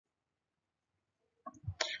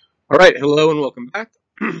All right, hello and welcome back.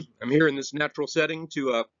 I'm here in this natural setting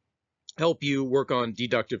to help you work on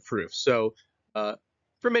deductive proof. Uh,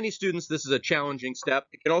 for many students, this is a challenging step.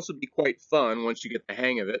 It can also be quite fun once you get the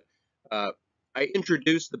hang of it. Uh, I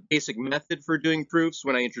introduced the basic method for doing proofs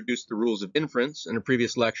when I introduced the rules of inference in a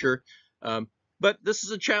previous lecture. Um, but this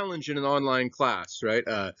is a challenge in an online class, right?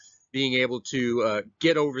 Being able to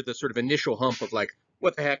get over the sort of initial hump of like,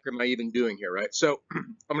 what the heck am I even doing here, right? So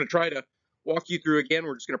I'm going to try to walk you through again.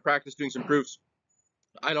 We're just going to practice doing some proofs.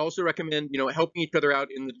 I'd also recommend, helping each other out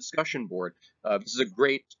in the discussion board. This is a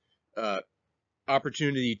great uh,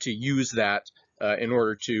 opportunity to use that in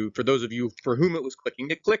order to, for those of you for whom it was clicking,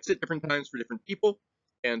 it clicks at different times for different people.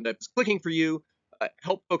 And if it's clicking for you,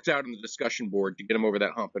 help folks out in the discussion board to get them over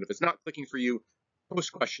that hump. And if it's not clicking for you,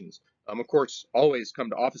 post questions. Of course, always come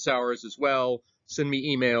to office hours as well. Send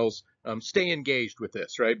me emails. Stay engaged with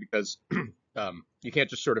this, right? Because you can't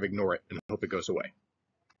just sort of ignore it and hope it goes away.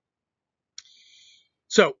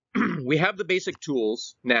 So we have the basic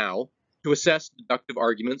tools now to assess deductive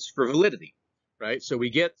arguments for validity, right? So we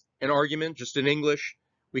get an argument just in English.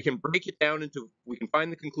 We can break it down we can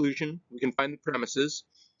find the conclusion, we can find the premises,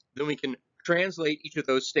 then we can translate each of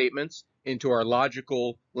those statements into our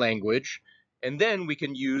logical language, and then we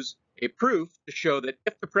can use a proof to show that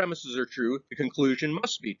if the premises are true, the conclusion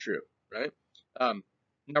must be true, right?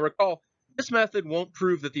 Now recall, this method won't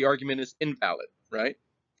prove that the argument is invalid, right?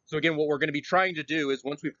 So again, what we're going to be trying to do is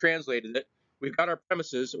once we've translated it, we've got our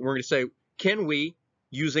premises, and we're going to say, can we,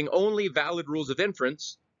 using only valid rules of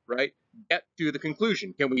inference, right, get to the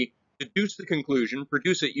conclusion? Can we deduce the conclusion,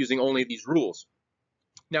 produce it using only these rules?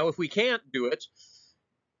 Now, if we can't do it,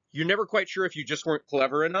 you're never quite sure if you just weren't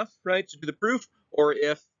clever enough, right, to do the proof, or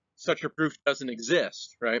if such a proof doesn't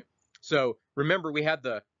exist, right? So remember, we had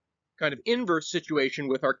the kind of inverse situation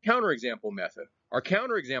with our counterexample method. Our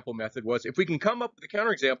counterexample method was, if we can come up with a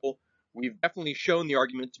counterexample, we've definitely shown the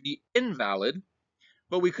argument to be invalid,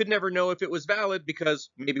 but we could never know if it was valid because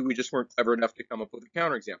maybe we just weren't clever enough to come up with a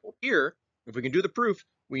counterexample. Here, if we can do the proof,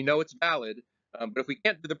 we know it's valid, but if we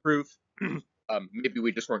can't do the proof, maybe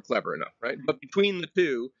we just weren't clever enough, right? But between the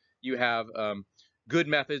two, you have good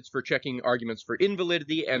methods for checking arguments for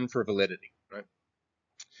invalidity and for validity, right?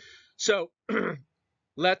 So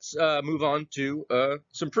let's move on to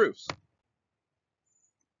some proofs.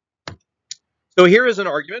 So here is an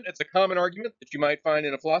argument. It's a common argument that you might find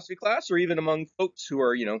in a philosophy class or even among folks who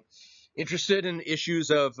are, interested in issues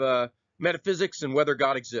of metaphysics and whether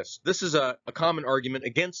God exists. This is a common argument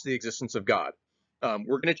against the existence of God.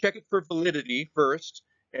 We're going to check it for validity first,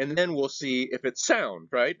 and then we'll see if it's sound,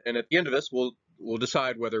 right? And at the end of this, we'll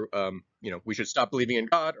decide whether, we should stop believing in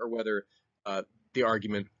God or whether the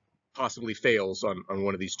argument possibly fails on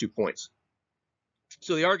one of these 2 points.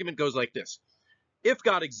 So the argument goes like this. If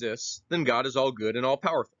God exists, then God is all good and all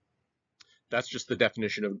powerful. That's just the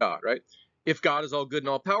definition of God, right? If God is all good and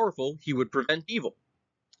all powerful, he would prevent evil.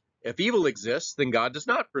 If evil exists, then God does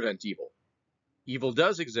not prevent evil. Evil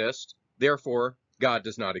does exist, therefore God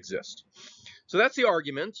does not exist. So that's the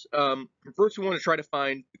argument. First, we want to try to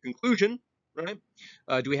find the conclusion, right?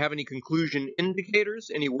 Do we have any conclusion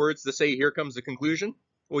indicators? Any words that say, here comes the conclusion?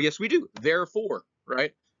 Well, yes, we do. Therefore,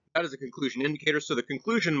 right? That is a conclusion indicator. So the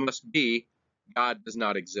conclusion must be God does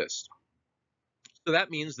not exist. So that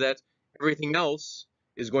means that everything else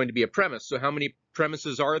is going to be a premise. So how many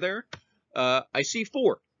premises are there? I see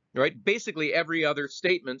 4, right? Basically, every other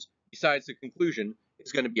statement besides the conclusion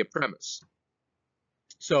is going to be a premise.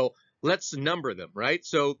 So let's number them, right?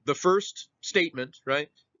 So the first statement, right,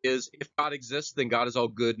 is if God exists, then God is all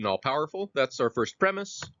good and all powerful. That's our first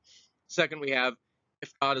premise. Second, we have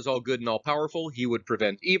if God is all good and all powerful, he would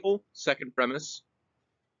prevent evil. Second premise.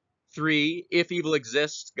 3, if evil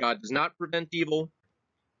exists, God does not prevent evil,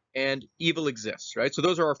 and evil exists, right? So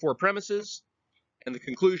those are our 4 premises, and the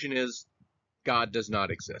conclusion is God does not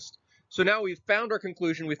exist. So now we've found our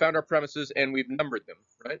conclusion, we found our premises, and we've numbered them,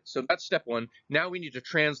 right? So that's step 1. Now we need to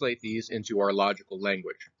translate these into our logical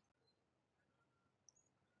language.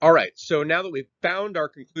 All right, so now that we've found our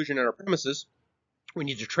conclusion and our premises, we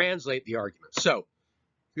need to translate the argument. So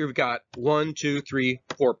here we've got 1, 2, 3,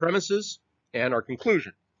 4 premises and our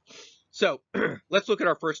conclusion. So let's look at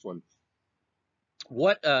our first one.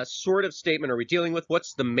 What sort of statement are we dealing with?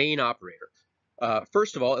 What's the main operator?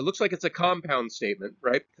 First of all, it looks like it's a compound statement,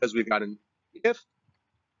 right? Because we've got an if.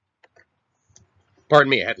 Pardon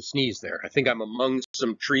me, I had to sneeze there. I think I'm among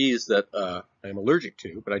some trees that I'm allergic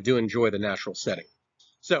to, but I do enjoy the natural setting.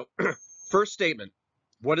 So first statement,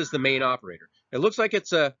 what is the main operator? It looks like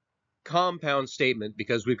it's a compound statement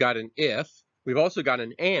because we've got an if. We've also got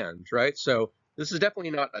an and, right? So this is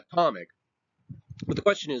definitely not atomic. But the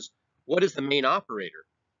question is, what is the main operator?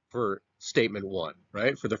 for statement 1,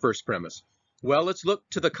 right, for the first premise? Well, let's look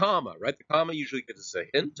to the comma, right? The comma usually gives us a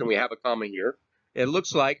hint, and we have a comma here. It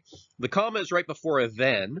looks like the comma is right before a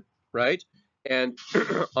then, right? And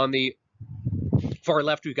on the far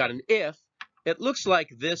left, we've got an if. It looks like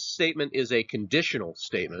this statement is a conditional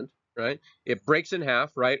statement, right? It breaks in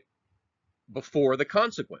half right before the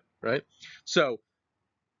consequent, right? So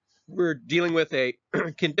we're dealing with a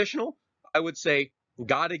conditional. I would say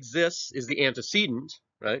God exists is the antecedent,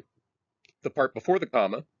 right? The part before the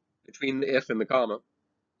comma, between the if and the comma.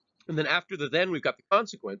 And then after the then, we've got the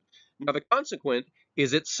consequent. Now, the consequent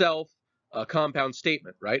is itself a compound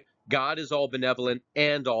statement, right? God is all benevolent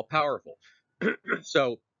and all powerful.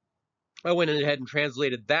 So I went ahead and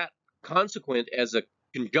translated that consequent as a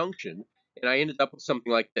conjunction, and I ended up with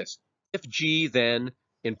something like this. If G, then,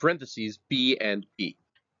 in parentheses, B and P.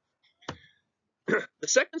 The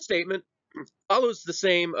second statement follows the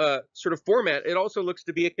same sort of format. It also looks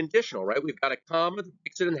to be a conditional, right? We've got a comma that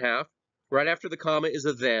breaks it in half. Right after the comma is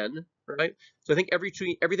a then, right? So I think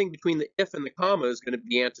everything between the if and the comma is going to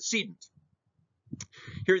be antecedent.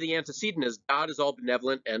 Here the antecedent is God is all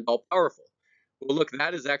benevolent and all powerful. Well, look,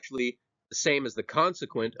 that is actually the same as the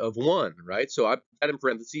consequent of 1, right? So I put that in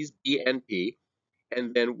parentheses, B and P.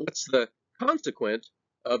 And then what's the consequent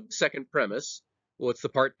of the second premise? Well, it's the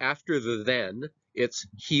part after the then. It's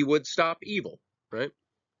he would stop evil, right?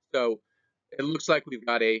 So it looks like we've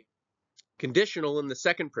got a conditional in the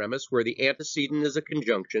second premise where the antecedent is a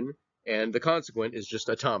conjunction and the consequent is just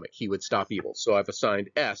atomic. He would stop evil. So I've assigned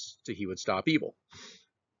S to he would stop evil.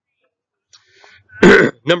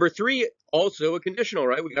 Number 3, also a conditional,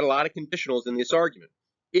 right? We've got a lot of conditionals in this argument.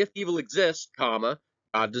 If evil exists, comma,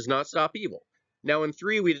 God does not stop evil. Now in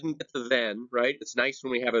 3, we didn't get the then, right? It's nice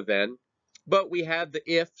when we have a then, but we had the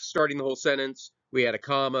if starting the whole sentence. We had a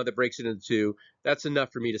comma that breaks it into 2. That's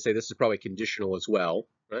enough for me to say this is probably conditional as well,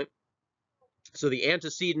 right? So the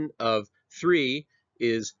antecedent of 3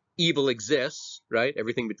 is evil exists, right?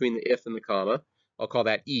 Everything between the if and the comma. I'll call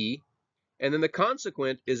that E. And then the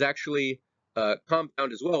consequent is actually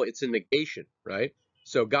compound as well. It's a negation, right?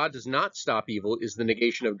 So God does not stop evil is the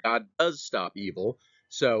negation of God does stop evil.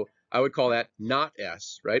 So I would call that not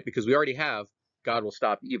S, right? Because we already have God will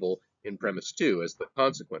stop evil in premise 2 as the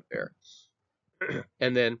consequent there.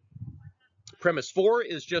 And then premise 4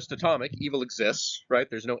 is just atomic. Evil exists, right?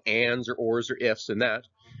 There's no ands or ors or ifs in that.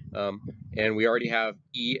 And we already have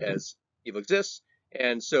E as evil exists.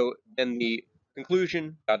 And so then the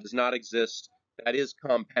conclusion, God does not exist, that is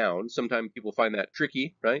compound. Sometimes people find that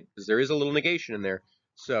tricky, right? Because there is a little negation in there.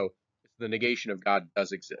 So it's the negation of God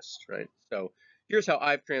does exist, right? So here's how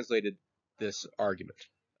I've translated this argument.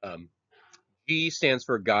 G stands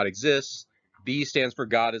for God exists. B stands for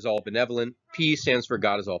God is all benevolent. P stands for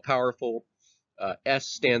God is all powerful. S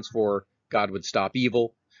stands for God would stop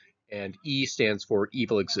evil. And E stands for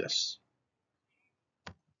evil exists.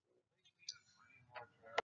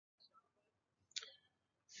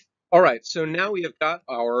 All right, so now we have got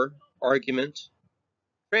our argument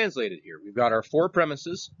translated here. We've got our 4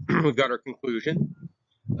 premises. We've got our conclusion.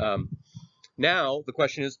 Now the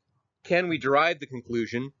question is, can we derive the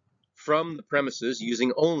conclusion from the premises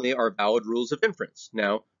using only our valid rules of inference?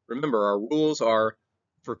 Now, remember, our rules are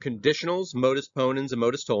for conditionals, modus ponens and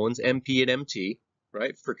modus tollens, MP and MT,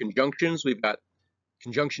 right? For conjunctions, we've got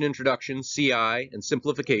conjunction introduction, CI, and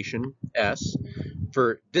simplification, S.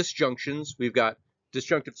 For disjunctions, we've got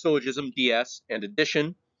disjunctive syllogism, DS, and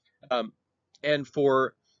addition. And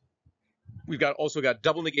for we've also got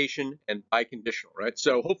double negation and biconditional, right?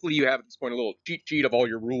 So hopefully you have at this point a little cheat sheet of all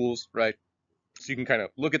your rules, right? So you can kind of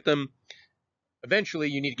look at them. Eventually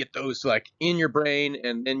you need to get those like in your brain,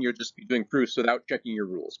 and then you'll just be doing proofs without checking your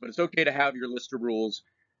rules. But it's okay to have your list of rules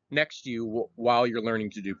next to you while you're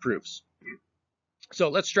learning to do proofs. So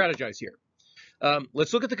let's strategize here.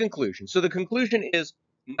 Let's look at the conclusion. So the conclusion is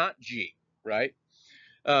not G, right?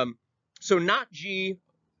 So not G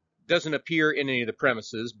doesn't appear in any of the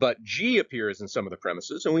premises, but G appears in some of the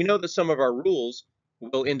premises. And we know that some of our rules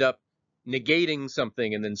will end up negating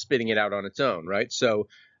something and then spitting it out on its own, right? So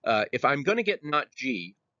if I'm going to get not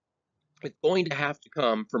G, it's going to have to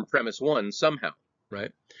come from premise 1 somehow,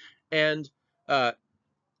 right? And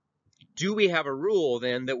do we have a rule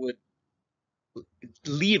then that would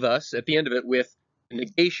leave us at the end of it with the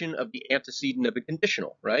negation of the antecedent of a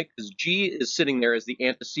conditional, right? Because G is sitting there as the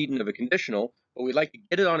antecedent of a conditional, but we'd like to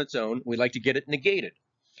get it on its own. We'd like to get it negated.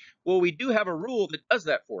 Well, we do have a rule that does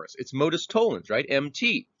that for us. It's modus tollens, right?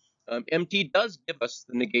 MT. MT does give us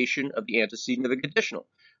the negation of the antecedent of a conditional.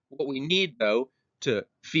 What we need, though, to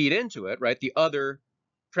feed into it, right, the other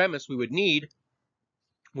premise we would need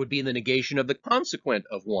would be the negation of the consequent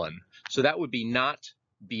of 1. So that would be not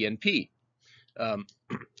B and P.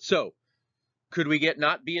 So could we get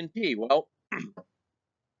not B and P? Well,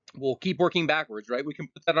 we'll keep working backwards, right? We can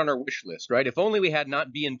put that on our wish list, right? If only we had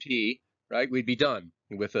not B and P, right, we'd be done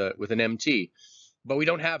with an MT. But we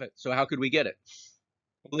don't have it, so how could we get it?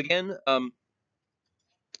 Well, again,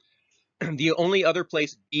 the only other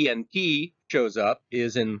place B and P shows up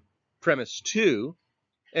is in premise 2.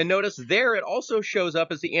 And notice there it also shows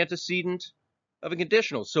up as the antecedent of a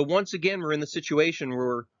conditional. So once again, we're in the situation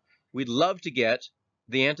where we'd love to get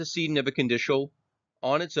the antecedent of a conditional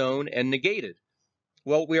on its own and negated.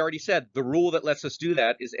 Well, we already said the rule that lets us do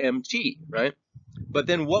that is MT, right? But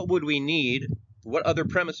then what would we need? What other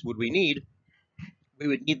premise would we need? We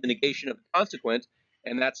would need the negation of the consequent,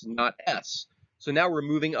 and that's not S. So now we're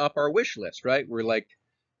moving up our wish list, right? We're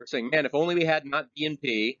saying, man, if only we had not B and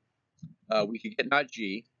P, we could get not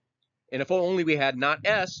G. And if only we had not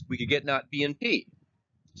S, we could get not B and P.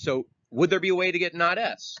 So would there be a way to get not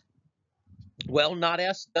S? Well, not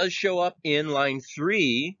S does show up in line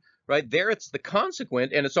 3, right? There it's the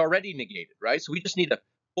consequent, and it's already negated, right? So we just need to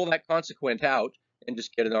pull that consequent out and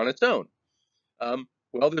just get it on its own.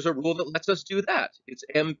 Well, there's a rule that lets us do that. It's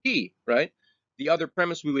MP, right? The other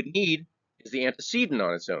premise we would need is the antecedent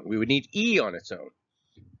on its own. We would need E on its own.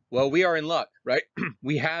 Well, we are in luck, right?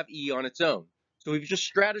 We have E on its own. So we've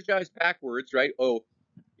just strategized backwards, right? Oh,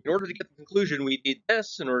 in order to get the conclusion, we need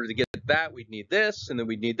this. In order to get that, we'd need this, and then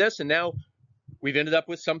we'd need this. And now we've ended up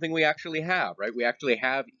with something we actually have, right? We actually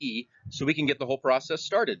have E, so we can get the whole process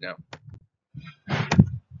started now.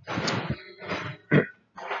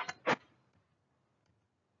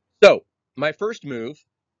 So my first move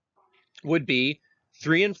would be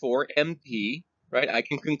 3 and 4 MP, right? I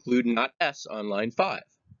can conclude not S on line 5.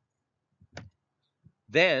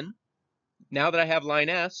 Then, now that I have line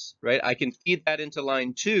S, right, I can feed that into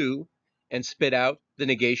line 2 and spit out the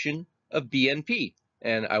negation of B and P.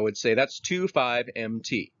 And I would say that's 2, 5,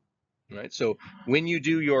 MT, right? So when you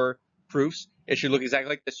do your proofs, it should look exactly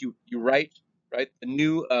like this. You write, right, the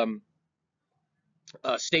new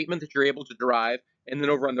statement that you're able to derive, and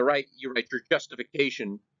then over on the right, you write your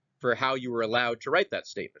justification for how you were allowed to write that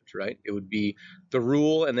statement, right? It would be the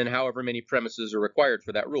rule and then however many premises are required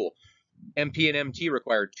for that rule. MP and MT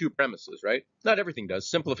require 2 premises, right? Not everything does.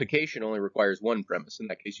 Simplification only requires 1 premise. In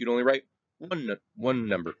that case, you'd only write one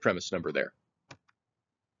premise number there.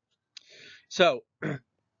 So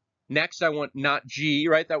next I want not G,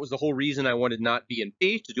 right? That was the whole reason I wanted not B and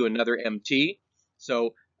P, to do another MT.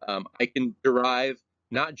 So I can derive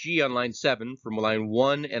not G on line 7 from line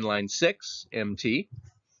 1 and line 6, MT.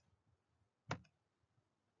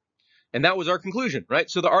 And that was our conclusion, right?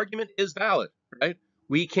 So the argument is valid, right?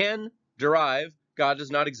 We can derive God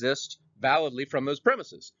does not exist validly from those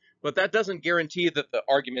premises. But that doesn't guarantee that the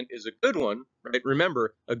argument is a good one, right?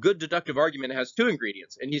 Remember, a good deductive argument has 2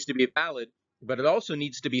 ingredients. It needs to be valid, but it also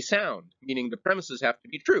needs to be sound, meaning the premises have to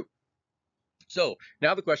be true. So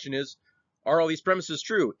now the question is, are all these premises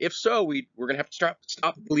true? If so, we're going to have to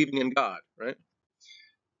stop believing in God, right?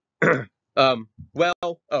 I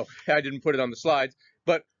didn't put it on the slides,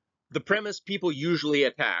 but the premise people usually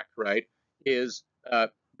attack, right, is the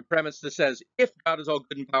premise that says, if God is all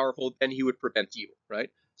good and powerful, then he would prevent evil, right?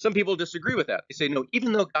 Some people disagree with that. They say, no,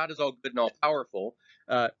 even though God is all good and all powerful,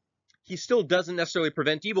 he still doesn't necessarily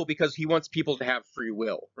prevent evil because he wants people to have free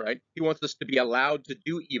will, right? He wants us to be allowed to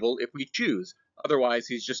do evil if we choose. Otherwise,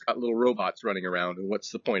 he's just got little robots running around, and what's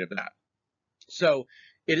the point of that? So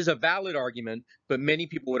it is a valid argument, but many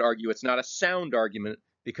people would argue it's not a sound argument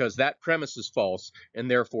because that premise is false, and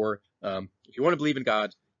therefore, if you want to believe in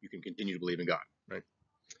God, you can continue to believe in God, right?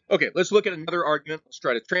 Okay, let's look at another argument. Let's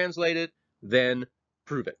try to translate it, then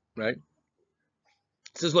prove it, right?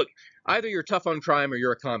 It says, look, either you're tough on crime or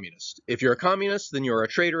you're a communist. If you're a communist, then you're a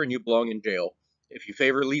traitor and you belong in jail. If you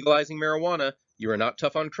favor legalizing marijuana, you are not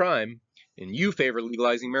tough on crime, and you favor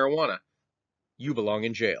legalizing marijuana, you belong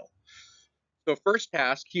in jail. So first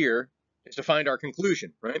task here is to find our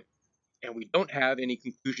conclusion, right? And we don't have any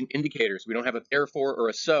conclusion indicators. We don't have a therefore or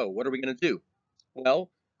a so. What are we going to do?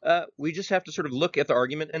 Well, we just have to sort of look at the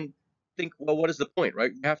argument and think, well, what is the point,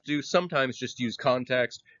 right? We have to sometimes just use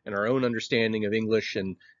context and our own understanding of English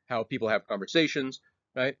and how people have conversations,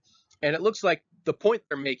 right? And it looks like the point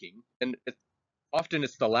they're making, and often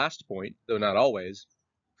it's the last point, though not always,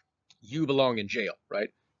 you belong in jail, right?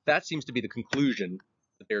 That seems to be the conclusion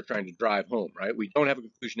that they're trying to drive home, right? We don't have a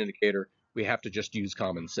conclusion indicator. We have to just use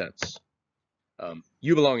common sense.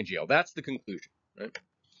 You belong in jail. That's the conclusion, right?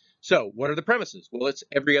 So what are the premises? Well, it's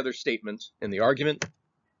every other statement in the argument.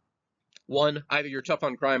 1, either you're tough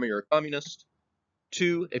on crime or you're a communist.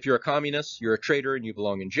 2, if you're a communist, you're a traitor and you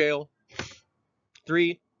belong in jail.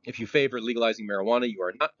 3, if you favor legalizing marijuana, you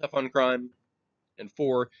are not tough on crime. And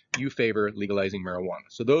 4, you favor legalizing marijuana.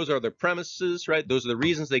 So those are the premises, right? Those are the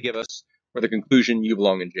reasons they give us for the conclusion you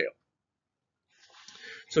belong in jail.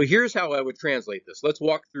 So here's how I would translate this. Let's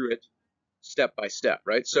walk through it step by step,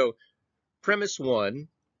 right? So premise 1,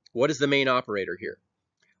 what is the main operator here?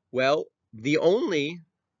 Well, the only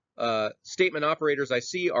statement operators I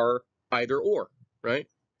see are either or, right?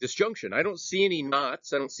 Disjunction. I don't see any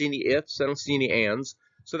nots. I don't see any ifs. I don't see any ands.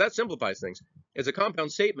 So that simplifies things. It's a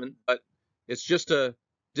compound statement, but it's just a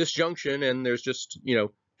disjunction, and there's just,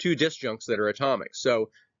 two disjuncts that are atomic. So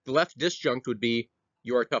the left disjunct would be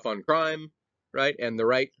you are tough on crime, right? And the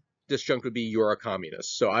right disjunct would be you are a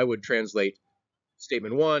communist. So I would translate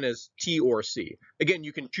statement 1 as T or C. Again,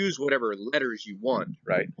 you can choose whatever letters you want,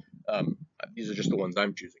 right? These are just the ones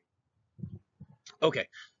I'm choosing. Okay,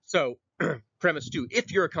 so premise 2,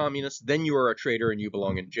 if you're a communist, then you are a traitor and you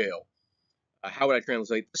belong in jail. How would I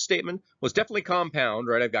translate this statement? Well, it's definitely compound,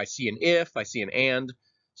 right? I see an if, I see an and.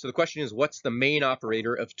 So the question is, what's the main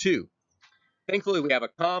operator of 2? Thankfully, we have a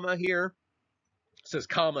comma here. It says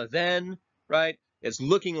comma then, right? It's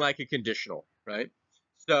looking like a conditional, right?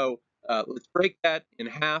 So let's break that in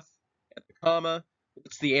half at the comma.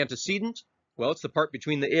 What's the antecedent? Well, it's the part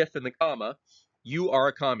between the if and the comma. You are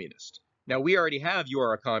a communist. Now, we already have you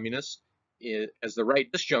are a communist as the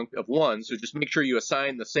right disjunct of 1, so just make sure you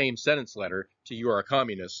assign the same sentence letter to you are a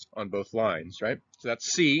communist on both lines, right? So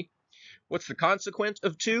that's C. What's the consequent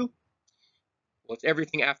of 2? Well, it's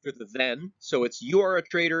everything after the then, so it's you are a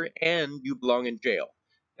traitor and you belong in jail.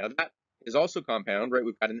 Now, that is also compound, right?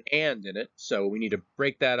 We've got an and in it, so we need to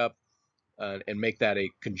break that up and make that a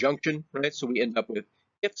conjunction, right? So we end up with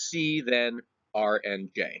if C, then R and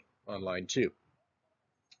J on line 2.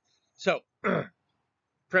 So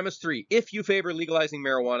premise 3, if you favor legalizing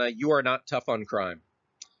marijuana, you are not tough on crime.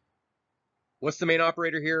 What's the main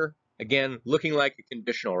operator here? Again, looking like a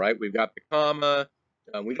conditional, right? We've got the comma.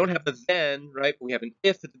 We don't have the then, right? But we have an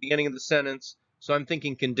if at the beginning of the sentence. So I'm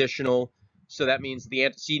thinking conditional. So that means the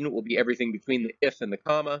antecedent will be everything between the if and the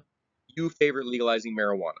comma. You favor legalizing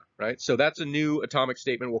marijuana, right? So that's a new atomic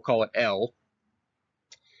statement. We'll call it L.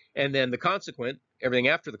 And then the consequent, everything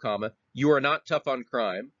after the comma, you are not tough on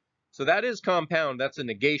crime. So that is compound. That's a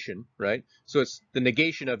negation, right? So it's the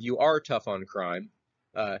negation of you are tough on crime.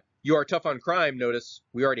 You are tough on crime. Notice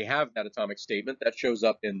we already have that atomic statement. That shows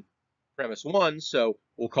up in premise 1. So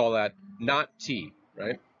we'll call that not T,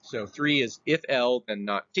 right? So 3 is if L, then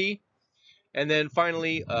not T. And then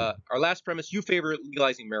finally, our last premise, you favor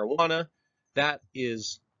legalizing marijuana. That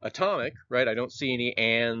is atomic, right? I don't see any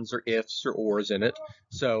ands or ifs or ors in it.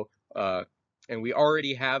 So, and we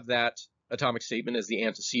already have that atomic statement as the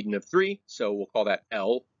antecedent of 3. So we'll call that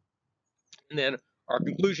L. And then our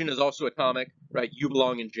conclusion is also atomic, right? You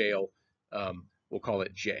belong in jail. We'll call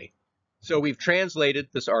it J. So we've translated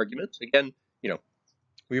this argument. Again,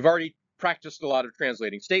 we've already practiced a lot of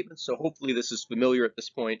translating statements, so hopefully this is familiar at this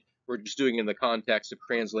point. We're just doing it in the context of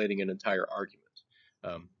translating an entire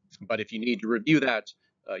argument. But if you need to review that,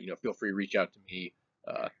 feel free to reach out to me,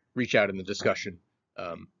 reach out in the discussion,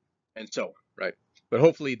 and so on, right? But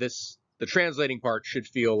hopefully the translating part should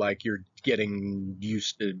feel like you're getting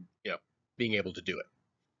used to, being able to do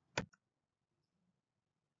it.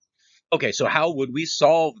 Okay, so how would we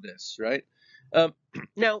solve this, right?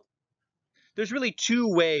 Now, there's really 2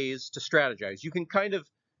 ways to strategize. You can kind of,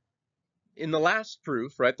 in the last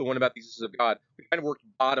proof, right, the one about the existence of God, we kind of worked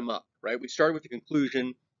bottom up, right? We started with the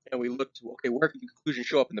conclusion, and we looked, okay, where could the conclusion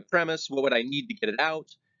show up in the premise? What would I need to get it out?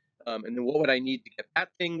 And then what would I need to get that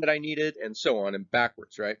thing that I needed? And so on, and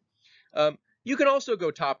backwards, right? You can also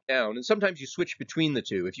go top down, and sometimes you switch between the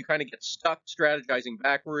 2. If you kind of get stuck strategizing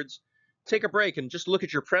backwards, take a break and just look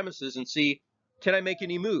at your premises and see, can I make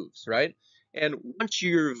any moves, right? And once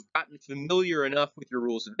you've gotten familiar enough with your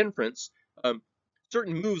rules of inference,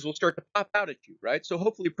 certain moves will start to pop out at you, right? So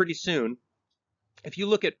hopefully pretty soon, if you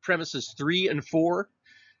look at premises 3 and 4,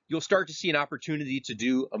 you'll start to see an opportunity to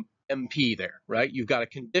do MP there, right? You've got a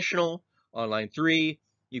conditional on line 3.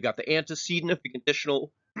 You've got the antecedent of the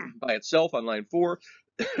conditional by itself on line 4.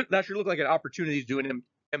 That should look like an opportunity to do an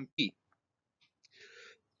MP.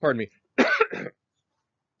 Pardon me.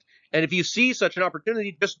 And if you see such an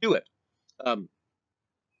opportunity, just do it.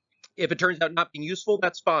 If it turns out not being useful,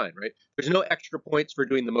 that's fine, right? There's no extra points for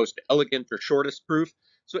doing the most elegant or shortest proof.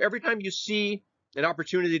 So every time you see an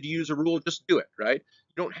opportunity to use a rule, just do it, right?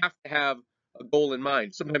 You don't have to have a goal in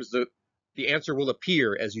mind. Sometimes the answer will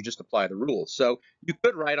appear as you just apply the rules. So you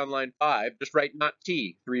could write on line 5, just write not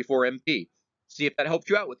T, 3, 4, MP. See if that helps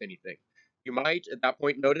you out with anything. You might at that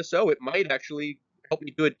point notice, oh, it might actually help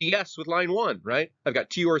me do a DS with line 1, right? I've got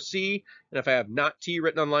T or C, and if I have not T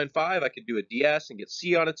written on line 5, I could do a DS and get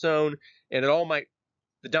C on its own, and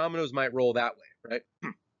the dominoes might roll that way, right?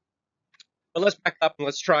 But let's back up and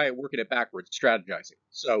let's try working it backwards, strategizing.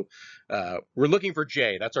 So we're looking for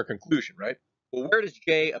J. That's our conclusion, right? Well, where does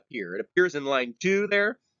J appear? It appears in line 2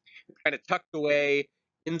 there, kind of tucked away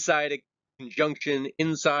inside a conjunction,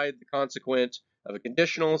 inside the consequent of a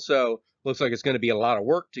conditional. So looks like it's going to be a lot of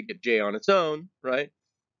work to get J on its own, right?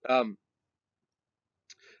 But,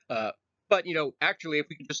 actually, if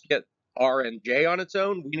we can just get R and J on its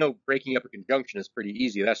own, we know breaking up a conjunction is pretty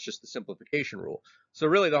easy. That's just the simplification rule. So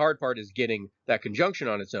really the hard part is getting that conjunction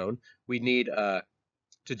on its own. We need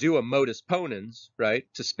to do a modus ponens, right,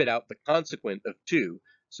 to spit out the consequent of 2.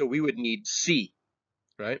 So we would need C,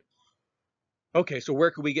 right? Okay, so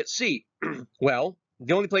where could we get C? Well,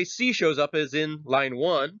 the only place C shows up is in line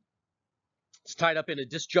 1. It's tied up in a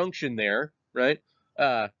disjunction there, right?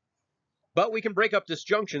 But we can break up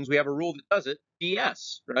disjunctions. We have a rule that does it,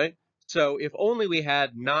 DS, right? So if only we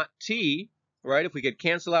had not T, right? If we could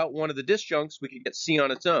cancel out one of the disjuncts, we could get C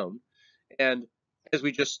on its own. And as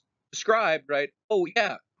we just described, right? Oh,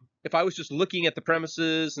 yeah. If I was just looking at the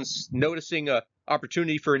premises and noticing an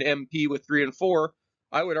opportunity for an MP with 3 and 4,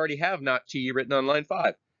 I would already have not T written on line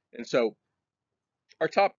 5. And so our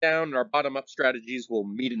top-down and our bottom-up strategies will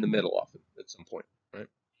meet in the middle often at some point, right?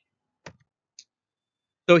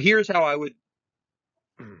 So here's how I would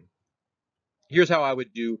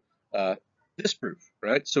do this proof,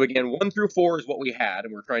 right? So again, 1 through 4 is what we had,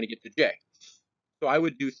 and we're trying to get to J. So I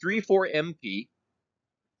would do 3, 4 MP.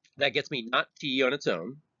 That gets me not T on its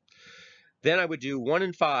own. Then I would do 1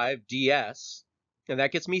 and 5 DS, and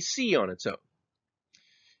that gets me C on its own.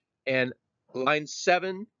 And line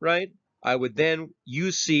 7, right? I would then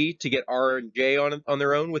use C to get R and J on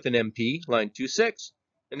their own with an MP, line 2, 6.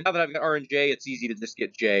 And now that I've got R and J, it's easy to just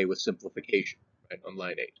get J with simplification, right, on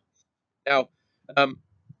line 8. Now,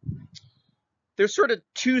 there's sort of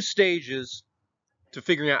 2 stages to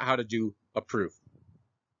figuring out how to do a proof.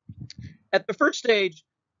 At the first stage,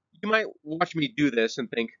 you might watch me do this and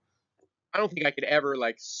think, I don't think I could ever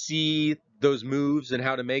see those moves and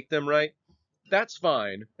how to make them, right? That's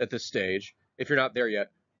fine at this stage if you're not there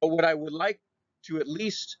yet. But what I would like to at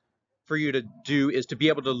least for you to do is to be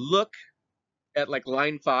able to look at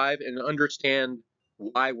line 5 and understand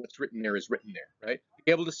why what's written there is written there, right?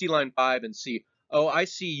 Be able to see line 5 and see, oh, I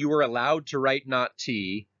see you were allowed to write not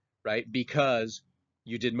T, right? Because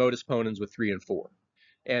you did modus ponens with 3 and 4.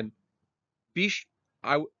 And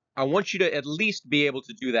I want you to at least be able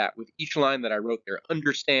to do that with each line that I wrote there.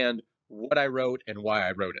 Understand what I wrote and why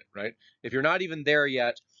I wrote it, right? If you're not even there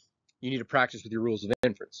yet, you need to practice with your rules of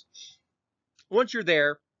inference. Once you're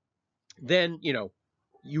there, then, you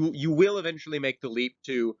will eventually make the leap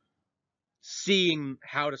to seeing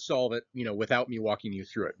how to solve it, without me walking you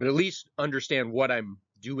through it. But at least understand what I'm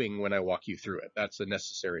doing when I walk you through it. That's a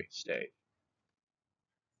necessary stage.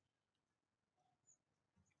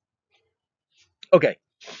 Okay,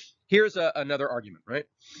 here's another argument, right?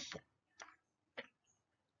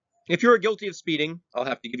 If you're guilty of speeding, I'll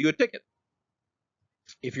have to give you a ticket.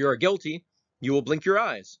 If you're guilty, you will blink your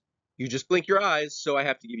eyes. You just blink your eyes, so I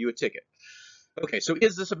have to give you a ticket. Okay, so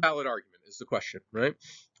is this a valid argument is the question, right?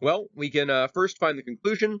 Well, we can first find the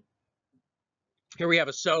conclusion. Here we have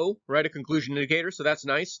a so, right, a conclusion indicator, so that's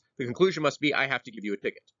nice. The conclusion must be I have to give you a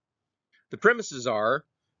ticket. The premises are,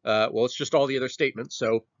 well, it's just all the other statements.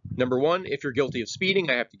 So number 1, if you're guilty of speeding,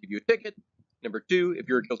 I have to give you a ticket. Number 2, if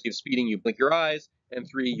you're guilty of speeding, you blink your eyes. And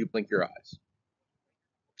 3, you blink your eyes.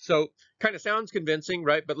 So kind of sounds convincing,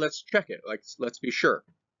 right? But let's check it. Let's be sure.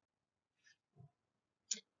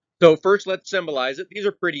 So first, let's symbolize it. These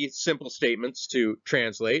are pretty simple statements to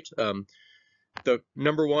translate. The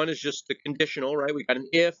number 1 is just the conditional, right? We got an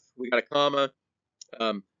if, we got a comma,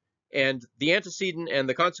 and the antecedent and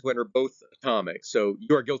the consequent are both atomic. So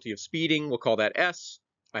you are guilty of speeding, we'll call that S.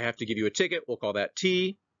 I have to give you a ticket, we'll call that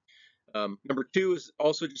T. Number 2 is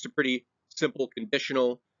also just a pretty simple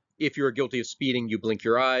conditional. If you're guilty of speeding, you blink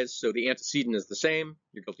your eyes. So the antecedent is the same.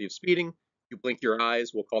 You're guilty of speeding, you blink your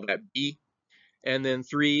eyes, we'll call that B. And then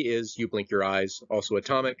 3 is you blink your eyes, also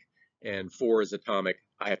atomic. And 4 is atomic.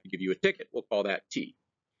 I have to give you a ticket, we'll call that T.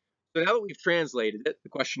 So now that we've translated it, the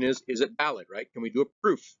question is it valid, right? Can we do a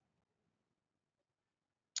proof?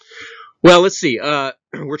 Well, let's see.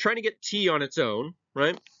 We're trying to get T on its own,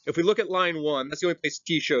 right? If we look at line 1, that's the only place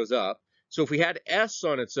T shows up. So if we had S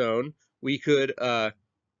on its own, we could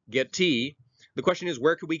get T. The question is,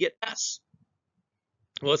 where could we get S?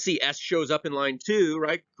 Well, let's see. S shows up in line 2,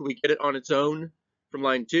 right? Could we get it on its own from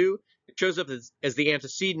line 2? It shows up as the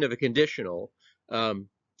antecedent of a conditional.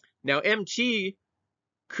 Now, MT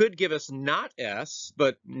could give us not S,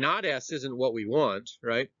 but not S isn't what we want,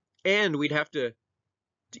 right? And we'd have to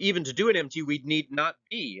even to do an MT, we'd need not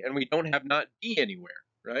B, and we don't have not B anywhere,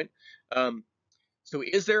 right? So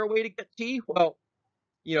is there a way to get T? Well,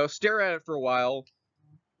 stare at it for a while,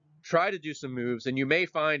 try to do some moves, and you may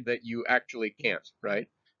find that you actually can't, right?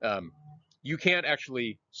 You can't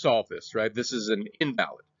actually solve this, right? This is an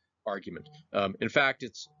invalid argument. In fact,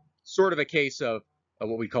 it's sort of a case of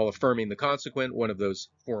what we call affirming the consequent, one of those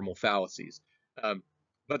formal fallacies.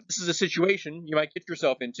 But this is a situation you might get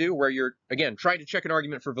yourself into where you're, again, trying to check an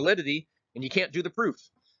argument for validity and you can't do the proof.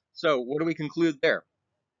 So what do we conclude there?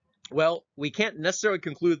 Well, we can't necessarily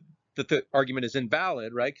conclude that the argument is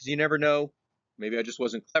invalid, right? Because you never know. Maybe I just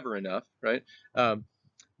wasn't clever enough, right?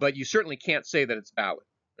 But you certainly can't say that it's valid,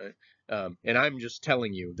 right? And I'm just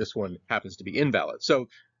telling you this one happens to be invalid. So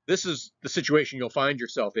this is the situation you'll find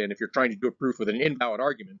yourself in if you're trying to do a proof with an invalid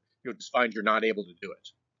argument. You'll just find you're not able to do it.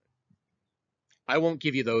 I won't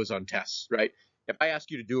give you those on tests, right? If I ask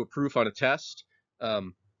you to do a proof on a test,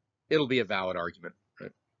 it'll be a valid argument,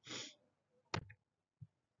 right?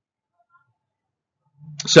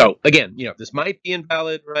 So again, this might be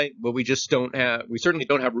invalid, right? But we certainly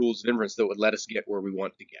don't have rules of inference that would let us get where we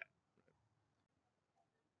want to get.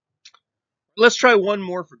 Let's try one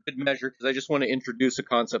more for good measure, because I just want to introduce a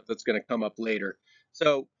concept that's going to come up later.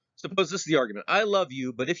 So suppose this is the argument. I love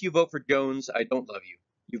you, but if you vote for Jones, I don't love you.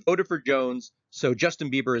 You voted for Jones, so Justin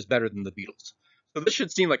Bieber is better than the Beatles. So this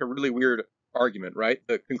should seem like a really weird argument, right?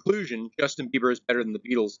 The conclusion, Justin Bieber is better than the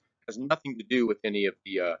Beatles, has nothing to do with any of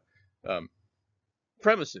the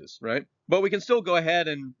premises, right? But we can still go ahead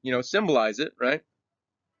and, symbolize it, right?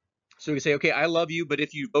 So we say, okay, I love you, but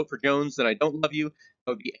if you vote for Jones, then I don't love you.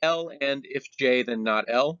 That would be L, and if J, then not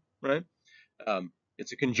L, right?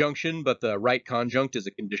 It's a conjunction, but the right conjunct is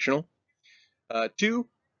a conditional. 2,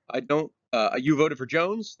 you voted for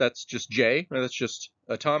Jones, that's just J, right? That's just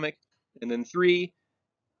atomic. And then 3,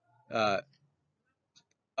 so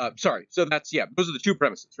those are the two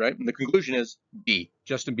premises, right? And the conclusion is B,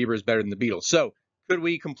 Justin Bieber is better than the Beatles. So could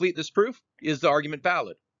we complete this proof? Is the argument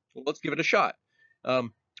valid? Well, let's give it a shot.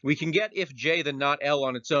 We can get if J, then not L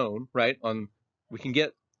on its own, right? We can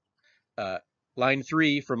get line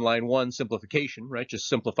 3 from line 1 simplification, right? Just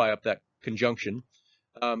simplify up that conjunction.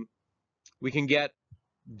 We can get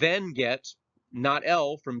not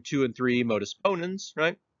L from 2 and 3 modus ponens,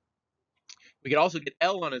 right? We can also get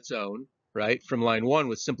L on its own, right, from line 1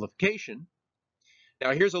 with simplification.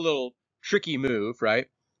 Now here's a little tricky move, right?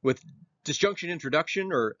 With disjunction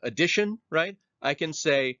introduction or addition, right? I can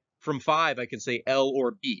say from 5, I can say L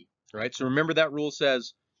or B, right? So remember that rule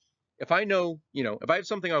says, if I know, if I have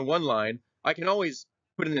something on one line, I can always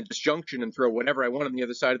put in a disjunction and throw whatever I want on the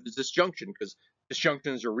other side of the disjunction, because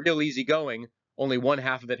disjunctions are real easy going. Only one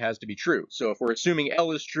half of it has to be true. So if we're assuming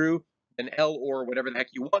L is true, then L or whatever the heck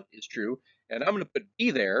you want is true. And I'm going to put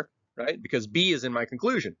B there, right? Because B is in my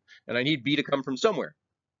conclusion, and I need B to come from somewhere.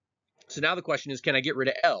 So now the question is, can I get rid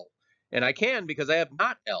of L? And I can, because I have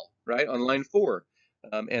not L, right, on line 4.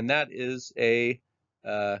 And that is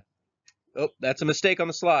that's a mistake on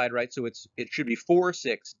the slide, right? So it should be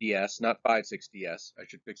 4/6 ds, not 5/6 ds. I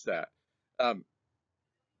should fix that.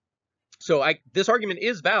 So this argument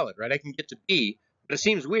is valid, right? I can get to B, but it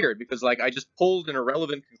seems weird because I just pulled an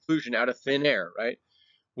irrelevant conclusion out of thin air, right?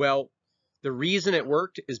 Well, the reason it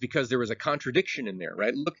worked is because there was a contradiction in there,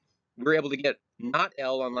 right? Look, we're able to get not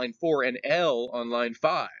L on line 4 and L on line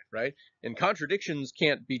 5, right? And contradictions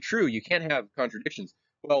can't be true. You can't have contradictions.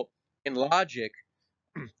 Well, in logic,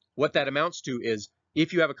 what that amounts to is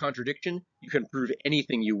if you have a contradiction, you can prove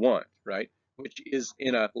anything you want, right? Which is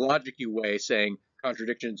in a logic-y way saying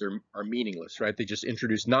contradictions are meaningless, right? They just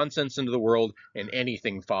introduce nonsense into the world and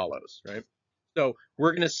anything follows, right? So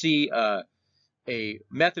we're going to see a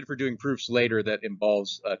method for doing proofs later that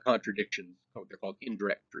involves contradictions. They're called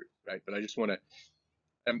indirect proofs, right? But I just want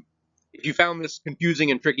to, if you found this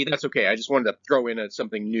confusing and tricky, that's okay. I just wanted to throw in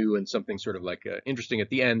something new and something sort of interesting at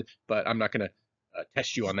the end, but I'm not going to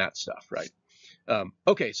test you on that stuff, right?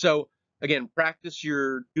 Okay, so again, practice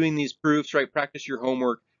your doing these proofs, right? Practice your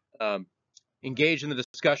homework. Engage in the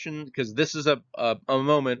discussion, because this is a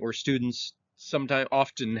moment where students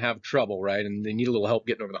often have trouble, right? And they need a little help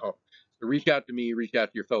getting over the hump. So reach out to me, reach out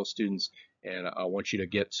to your fellow students, and I want you to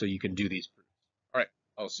get so you can do these proofs. All right,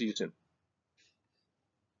 I'll see you soon.